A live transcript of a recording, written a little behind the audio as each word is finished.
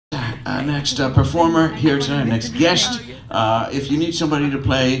next performer here tonight, next guest. If you need somebody to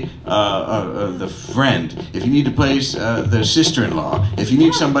play the friend, if you need to play the sister-in-law, if you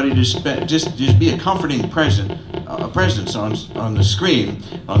need somebody to just be a comforting presence on the screen,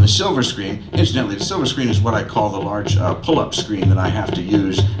 on the silver screen. Incidentally, the silver screen is what I call the large pull-up screen that I have to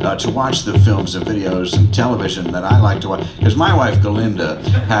use to watch the films and videos and television that I like to watch. Because my wife, Galinda,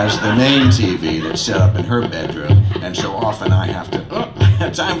 has the main TV that's set up in her bedroom, and so often I have to,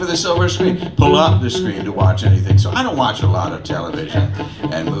 time for the silver screen, pull up the screen to watch anything. So I don't watch a lot of television,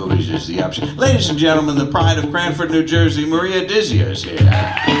 and movies is the option. Ladies and gentlemen, the pride of Cranford, New Jersey, Maria Dizzia is here.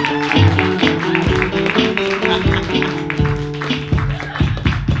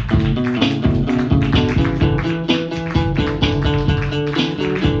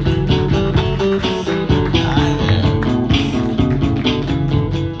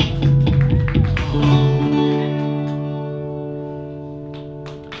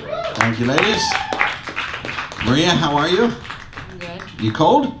 Thank you, ladies. Maria, how are you? I'm good. You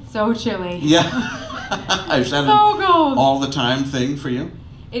cold? So chilly. Yeah. Is that so cold. All the time thing for you?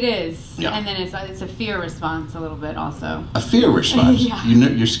 It is. Yeah. And then it's a fear response a little bit also. A fear response? Yeah.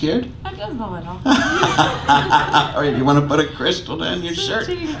 You're scared? Just a little. All right, you want to put a crystal down your shirt?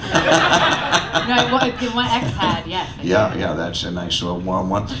 No, the one X had, yes. Yeah, that's a nice little warm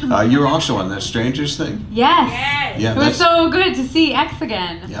one. You're also on that Strangers thing? Yes. Yeah, it was so good to see X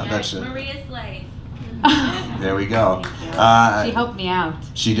again. Yeah, that's it. Maria's life. There we go. She helped me out.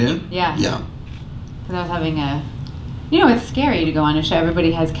 She did? Yeah. Yeah. Because I was having it's scary to go on a show.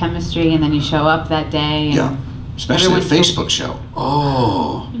 Everybody has chemistry, and then you show up that day. And yeah. Especially a Facebook show.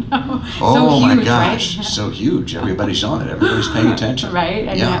 Oh. No. Oh so huge, my gosh. Right? So huge. Everybody's on it. Everybody's paying attention. Right?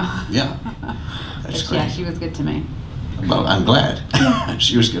 I know. Yeah. That's great. Yeah, she was good to me. Well, I'm glad.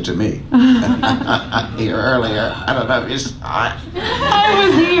 She was good to me. Here earlier. I don't know if you saw it. I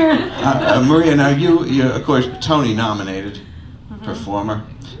was here. Maria, now you're of course Tony nominated performer,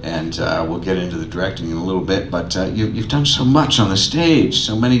 and we'll get into the directing in a little bit. But you've done so much on the stage,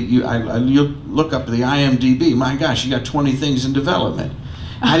 so many. You look up the IMDb. My gosh, you got 20 things in development.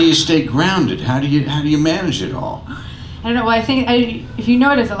 How do you stay grounded? How do you manage it all? I don't know. Well, I think if you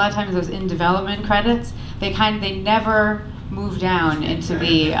notice, a lot of times those in development credits, they never move down into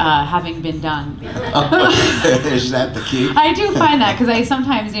the having been done. Is that the key? I do find that because I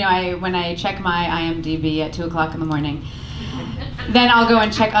sometimes, when I check my IMDb at 2:00 in the morning, then I'll go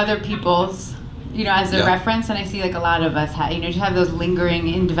and check other people's, as a reference, and I see like a lot of us just have those lingering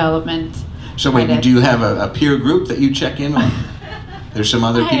in development. So wait, credits. do you have a peer group that you check in on? There's some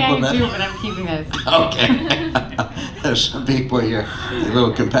other people I do, but I'm keeping this. Okay. There's some people you're a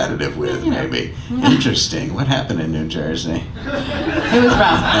little competitive with, maybe. Interesting. What happened in New Jersey? It was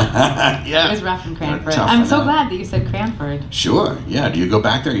rough. Yeah. It was rough in Cranford. I'm so glad that you said Cranford. Sure. Yeah. Do you go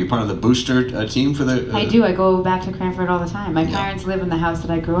back there? Are you part of the booster team for the... I do. I go back to Cranford all the time. My parents live in the house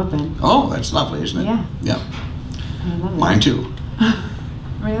that I grew up in. Oh, that's lovely, isn't it? Yeah. Yeah. I love it. Mine too.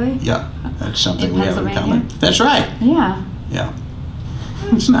 Really? Yeah. That's something In we have in Pennsylvania? common. That's right. Yeah. Yeah.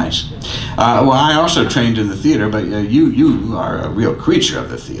 It's nice. Well, I also trained in the theater, but you are a real creature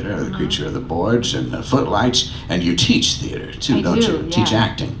of the theater, the creature of the boards and the footlights, and you teach theater too, don't you? Yeah. Teach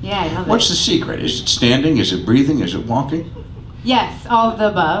acting. Yeah, I love What's the secret? Is it standing? Is it breathing? Is it walking? Yes, all of the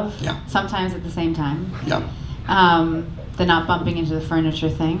above. Yeah. Sometimes at the same time. Yeah. The not bumping into the furniture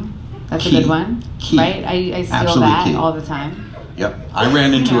thing. That's Key. a good one. Key. Right? I steal Absolutely that key. all the time. Yep. I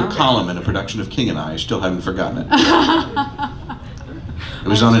ran into a column in a production of King and I still haven't forgotten it. It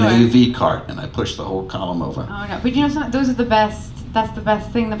was on an AV cart, and I pushed the whole column over. Oh no! But those are the best. That's the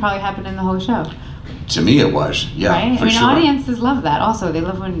best thing that probably happened in the whole show. To me, it was. Yeah, right? for sure. Audiences love that. Also, they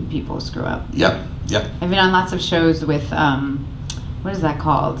love when people screw up. Yep. Yep. I've been on lots of shows with what is that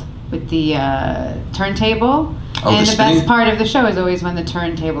called? With the turntable. Oh, and the the best part of the show is always when the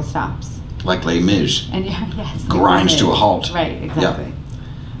turntable stops. Like Les Mis. And yes. Grinds to a halt. Right. Exactly.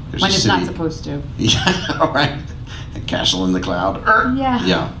 Yep. When it's not supposed to. Yeah. All right. Castle in the Cloud. Yeah.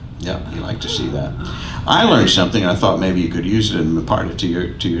 Yeah. Yeah. You like to see that. I learned something. I thought maybe you could use it and impart it to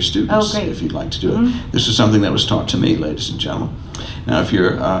your students. Oh, great. If you'd like to do it. This is something that was taught to me, ladies and gentlemen. Now, if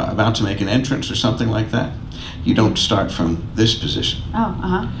you're about to make an entrance or something like that, you don't start from this position.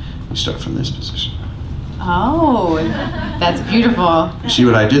 Oh. You start from this position. Oh, that's beautiful. You see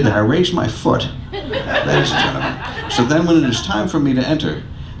what I did there? I raised my foot, ladies and gentlemen. So then, when it is time for me to enter,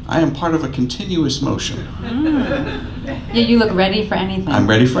 I am part of a continuous motion. Yeah, you look ready for anything. I'm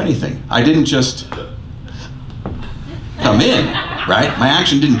ready for anything. I didn't just come in, right? My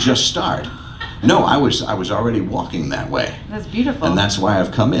action didn't just start. No, I was already walking that way. That's beautiful. And that's why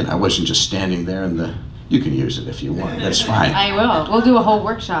I've come in. I wasn't just standing there in You can use it if you want. That's fine. I will. We'll do a whole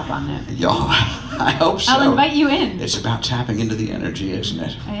workshop on it. Yo, I hope so. I'll invite you in. It's about tapping into the energy, isn't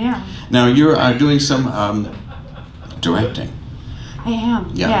it? I am. Now, you're doing some directing. I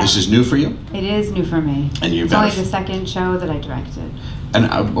am. Yeah, this is new for you? It is new for me. And you've it's only the second show that I directed.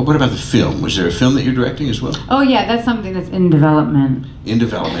 And what about the film? Was there a film that you're directing as well? Oh yeah, that's something that's in development. In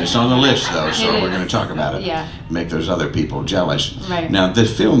development. It's on the list though, so we're going to talk about it. Yeah. Make those other people jealous. Right. Now, the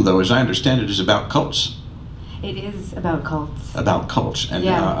film, though, as I understand it, is about cults. It is about cults. About cults. And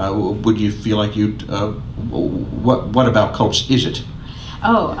would you feel like you'd... what about cults is it?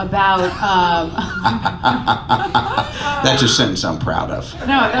 Oh, about... That's a sentence I'm proud of.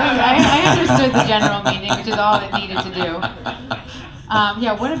 No, I understood the general meaning, which is all it needed to do.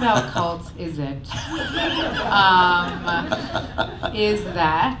 Yeah, what about cults is it? Is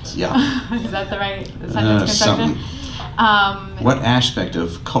that? Yeah. Is that the right sentence construction? What aspect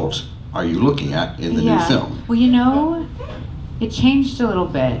of cult are you looking at in the new film? Well, you know, it changed a little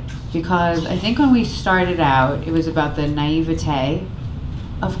bit because I think when we started out, it was about the naivete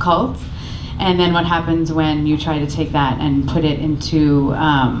of cults, and then what happens when you try to take that and put it into,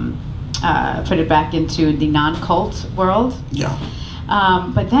 put it back into the non-cult world. Yeah.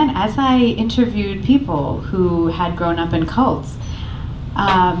 But then as I interviewed people who had grown up in cults,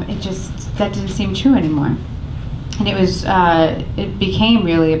 that didn't seem true anymore. And it was, it became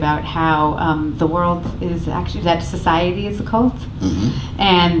really about how the world is actually, that society is a cult,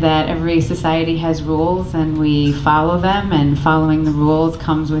 and that every society has rules and we follow them, and following the rules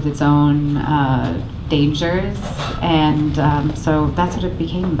comes with its own dangers, and so that's what it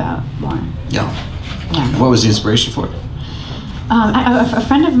became about more. Yeah. What was the inspiration for it? A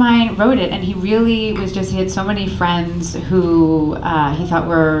friend of mine wrote it, and he really was he had so many friends who he thought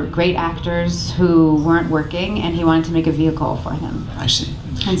were great actors who weren't working, and he wanted to make a vehicle for them. I see.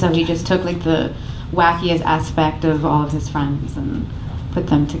 And so he just took like the wackiest aspect of all of his friends and put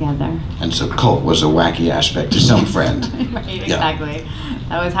them together. And so cult was a wacky aspect to some friend. Right, exactly.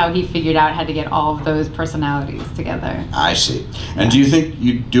 That was how he figured out how to get all of those personalities together. I see. And do you think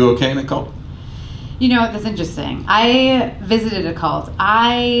you'd do okay in a cult? You know, that's interesting. I visited a cult.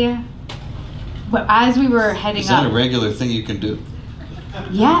 As we were heading up... Is that a regular thing you can do?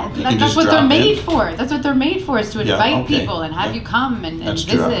 Yeah, that's what they're made for. That's what they're made for, is to invite people and have you come and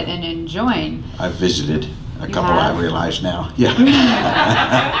visit and join. I've visited a couple, I realize now. Yeah.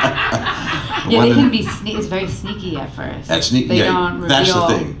 Yeah, they can be it's very sneaky at first. That's sneaky. They don't reveal. That's the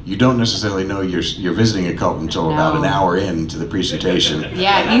thing. You don't necessarily know you're visiting a cult until about an hour into the presentation.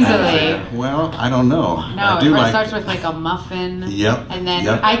 Yeah, easily. Well, I don't know. No, it starts with like a muffin. Yep. And then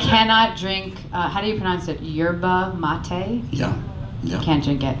I cannot drink. How do you pronounce it? Yerba mate. Yeah. Yeah. Can't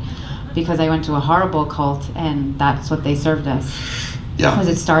drink it because I went to a horrible cult and that's what they served us. Yeah. Because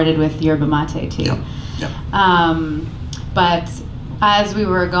it started with yerba mate too. Yeah. Yeah. But as we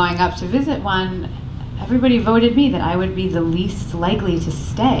were going up to visit one, everybody voted me that I would be the least likely to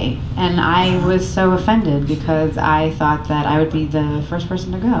stay. And I was so offended because I thought that I would be the first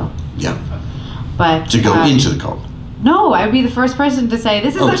person to go. Yeah. But to go into the cult. No, I would be the first person to say,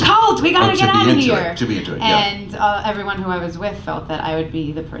 this is a cult, we gotta get out of here. To be into it, and everyone who I was with felt that I would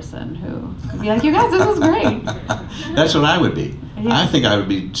be the person who would be like, you guys, this is great. That's what I would be. Yeah. I think I would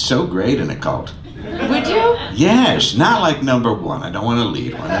be so great in a cult. Would you? Yes, not like number one. I don't want to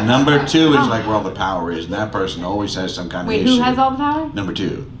lead one. And number two is like where all the power is, and that person always has some kind of issue. Wait, who has all the power? Number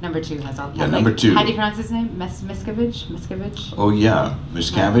two. Number two has all the power. Yeah, number two. How do you pronounce his name? Miscavige? Oh yeah,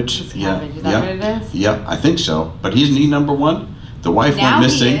 Miscavige. Yeah. Is that what it is? Yeah, I think so. But isn't he number one? The wife now went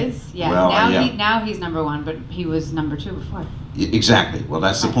missing. He is. Yeah. Well, now he's number one, but he was number two before. Exactly. Well,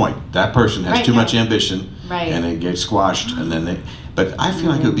 that's the point. That person has too much ambition, and it gets squashed, and then But I feel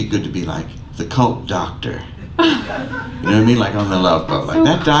like it would be good to be like the cult doctor. You know what I mean? Like on the Love Boat. Like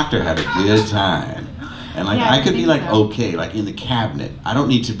that doctor had a good time. And like I could be like okay, like in the cabinet. I don't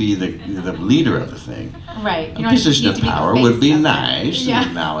need to be the leader of the thing. Right. A position of power would be nice, an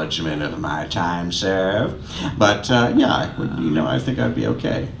acknowledgement of my time served. But I would, I think I'd be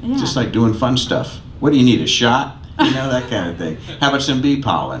okay. Yeah. Just like doing fun stuff. What do you need? A shot? That kind of thing. How about some bee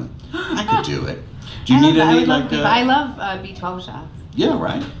pollen? I could do it. Do you need any like? I love B12 shots. Yeah,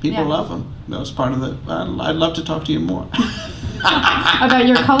 right. People love them. That's part of the. I'd love to talk to you more about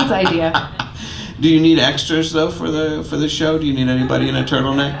your cult idea. Do you need extras though for the show? Do you need anybody in a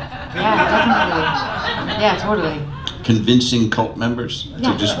turtleneck? Yeah, definitely. Yeah, totally. Convincing cult members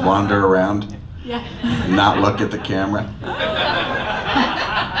to just wander around, not look at the camera.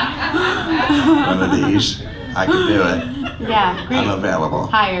 One of these, I can do it. Yeah, great. I'm available.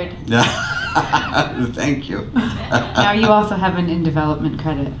 Hired. Yeah. Thank you. Now you also have an in development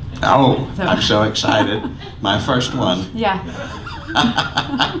credit. Oh, So- I'm so excited. My first one. Yeah.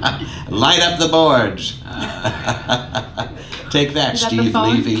 Light up the boards. Take that, Is that the Steve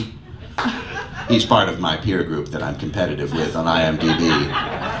phone? Levy. He's part of my peer group that I'm competitive with on IMDb.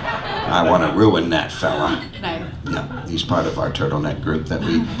 I want to ruin that fella. Nice. Yeah, he's part of our turtleneck group that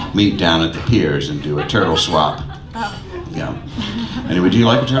we meet down at the piers and do a turtle swap. Oh. Yeah. Anyway, do you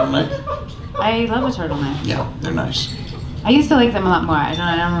like a turtleneck? I love a turtleneck. Yeah, they're nice. I used to like them a lot more. I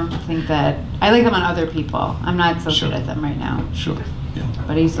don't think that I like them on other people. I'm not so Sure. good at them right now, Sure. Yeah.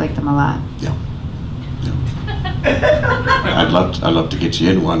 but I used to like them a lot. Yeah. Yeah. I'd love to get you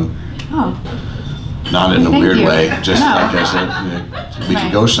in one. Oh, Not in a Thank weird you. way, just No. like I said, we could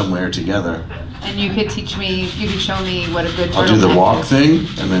Right. go somewhere together. and you could teach me. You could show me what a good turtleneck I'll do the walk is. thing,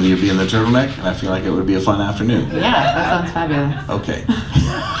 and then you'd be in the turtleneck, and I feel like it would be a fun afternoon. Yeah, that sounds fabulous. Okay.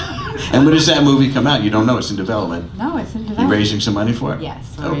 And when does that movie come out? You don't know, it's in development. No, it's in You development. raising some money for it? Yes,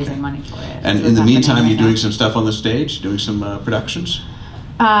 we're Okay. raising money for it. And It's in the happening meantime, right you're doing now. some stuff on the stage, doing some productions?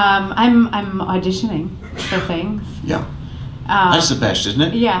 I'm auditioning for things. Yeah. That's the best, isn't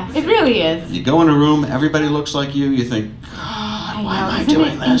it? Yeah, it really is. You go in a room, everybody looks like you think, God, why am I Isn't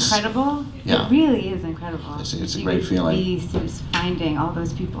doing it this? incredible? Yeah. It really is incredible. It's a You great could feeling. be just finding all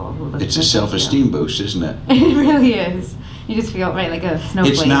those people who look It's a just like self-esteem boost, isn't it? you. It really is. You just feel right like a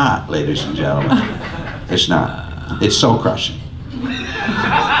snowflake. It's not, ladies and gentlemen. It's not. It's soul crushing.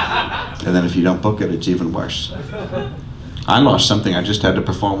 And then if you don't book it, it's even worse. I lost something I just had to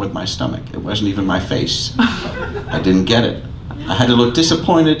perform with my stomach. It wasn't even my face. I didn't get it. I had to look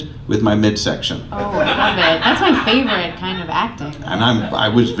disappointed with my midsection. Oh, I love it. That's my favorite kind of acting. And I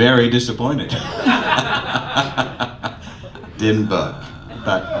was very disappointed. Didn't book.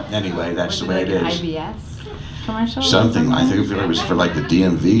 But anyway, that's the way it like is. an IBS commercial? or Something, I think it was for like the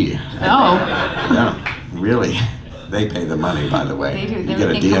DMV. Oh. Yeah, really. They pay the money, by the way. They do. You They're get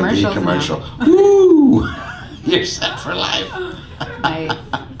a making DMV commercials commercial. Woo! You're set for life. Nice.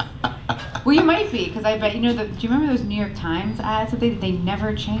 Well, you might be, because I bet, do you remember those New York Times ads that they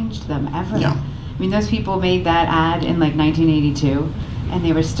never changed them, ever? Yeah. I mean, those people made that ad in like 1982, and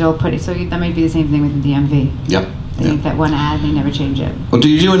they were still putting, so that might be the same thing with the DMV. Yep. They make that one ad, they never change it. Well, do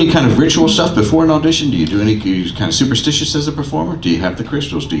you do any kind of ritual stuff before an audition? Do you do are you kind of superstitious as a performer? Do you have the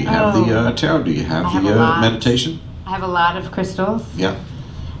crystals? Do you have the tarot? Do you have I have the a lot. meditation? I have a lot of crystals. Yeah.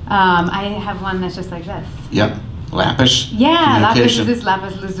 I have one that's just like this. Yep. Lapis. Yeah, lapis Communication. is this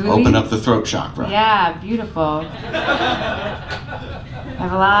lapis lazuli. Open up the throat chakra. Yeah, beautiful. I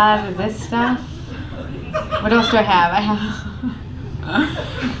have a lot of this stuff. What else do I have?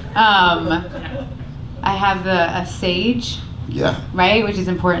 I have a sage, Yeah. right, which is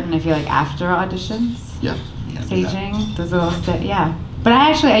important. I feel like after auditions, Yeah. Yeah, do that. saging, those little yeah. But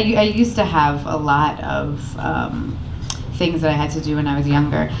I used to have a lot of things that I had to do when I was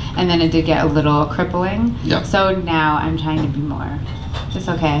younger, and then it did get a little crippling. Yeah. So now I'm trying to be more. It's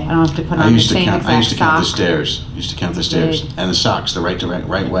okay. I don't have to put I on the used to same count. exact I used to count the sock. stairs. Used to count the stairs did. and the socks, the right way.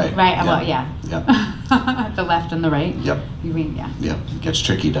 Right. Well, yeah. Yep. The left and the right. Yep. You mean yeah? Yep. It gets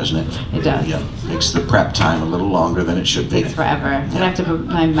tricky, doesn't it? It does. Yep. Makes the prep time a little longer than it should be. Takes forever. Yeah. I'd have to put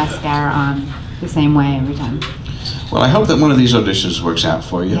my mascara on the same way every time. Well, I hope that one of these auditions works out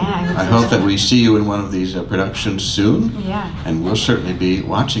for you. Yeah, I hope I so hope too. that we see you in one of these productions soon, Yeah. and we'll certainly be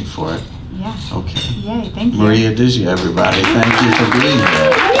watching for it. Yeah. Okay. Yay! Thank you. Maria Dizzia, everybody, thank you for being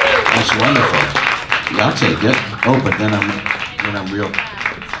here. That's wonderful. Yeah, I'll take it. Oh, but then I'm real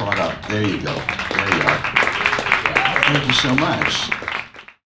caught up. There you go. There you are. Thank you so much.